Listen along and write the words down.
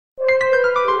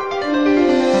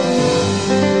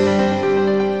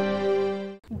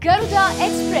Garuda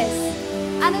Express,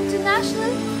 an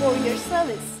international courier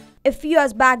service. A few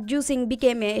years back, juicing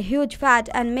became a huge fad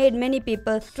and made many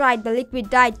people try the liquid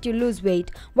diet to lose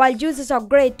weight. While juices are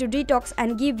great to detox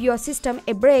and give your system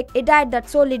a break, a diet that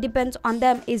solely depends on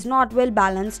them is not well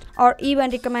balanced or even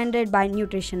recommended by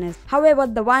nutritionists. However,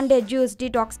 the one-day juice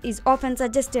detox is often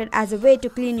suggested as a way to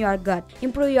clean your gut,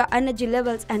 improve your energy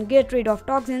levels, and get rid of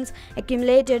toxins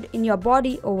accumulated in your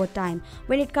body over time.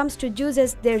 When it comes to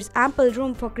juices, there is ample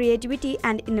room for creativity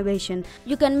and innovation.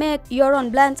 You can make your own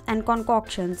blends and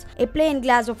concoctions. A plain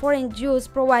glass of orange juice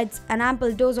provides an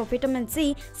ample dose of vitamin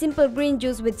C. Simple green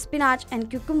juice with spinach and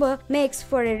cucumber makes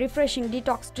for a refreshing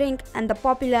detox drink, and the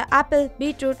popular apple,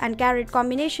 beetroot and carrot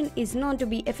combination is known to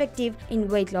be effective in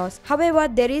weight loss. However,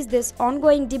 there is this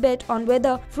ongoing debate on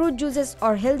whether fruit juices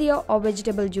are healthier or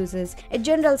vegetable juices. A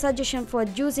general suggestion for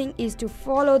juicing is to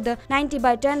follow the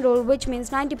 90/10 rule, which means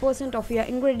 90% of your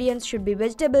ingredients should be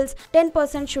vegetables,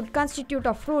 10% should constitute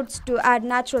of fruits to add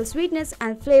natural sweetness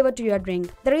and flavor to your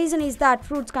drink. The reason is that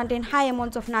fruits contain high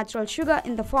amounts of natural sugar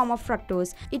in the form of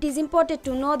fructose. It is important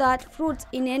to know that fruits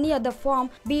in any other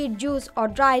form, be it juice or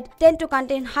dried, tend to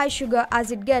contain high sugar as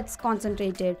it gets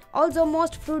concentrated. Also,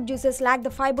 most fruit juices lack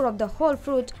the fiber of the whole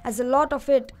fruit, as a lot of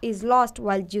it is lost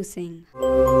while juicing.